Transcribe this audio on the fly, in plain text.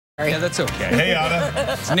Yeah, that's okay. Hey,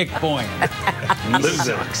 Anna. It's Nick Boyne. He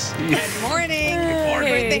sucks. Good morning. We're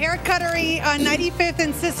at the Hair Cuttery on 95th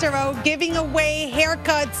and Cicero, giving away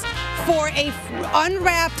haircuts for a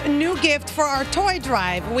unwrapped new gift for our toy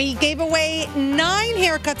drive. We gave away 9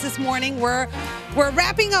 haircuts this morning. We're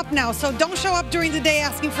wrapping up now, so don't show up during the day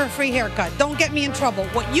asking for a free haircut. Don't get me in trouble.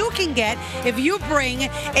 What you can get if you bring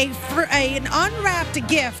an unwrapped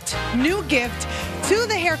gift, new gift, to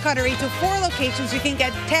the Hair Cuttery to 4 locations, you can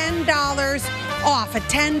get $10 off, a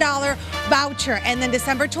 $10 voucher. And then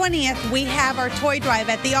December 20th, we have our toy drive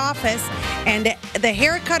at the office, and the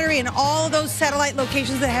Hair Cuttery and all of those satellite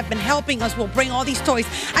locations that have been helping us will bring all these toys.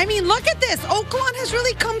 I mean, look at this. Oaklawn has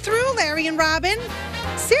really come through, Larry and Robin.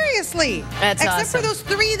 Seriously. That's Except awesome. for those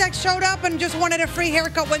 3 that showed up and just wanted a free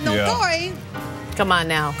haircut with no toy. Come on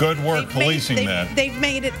now. Good work policing that. They've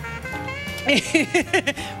made it.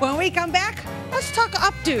 When we come back, let's talk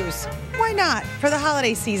updos. Why not? For the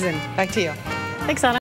holiday season. Back to you. Thanks, Anna.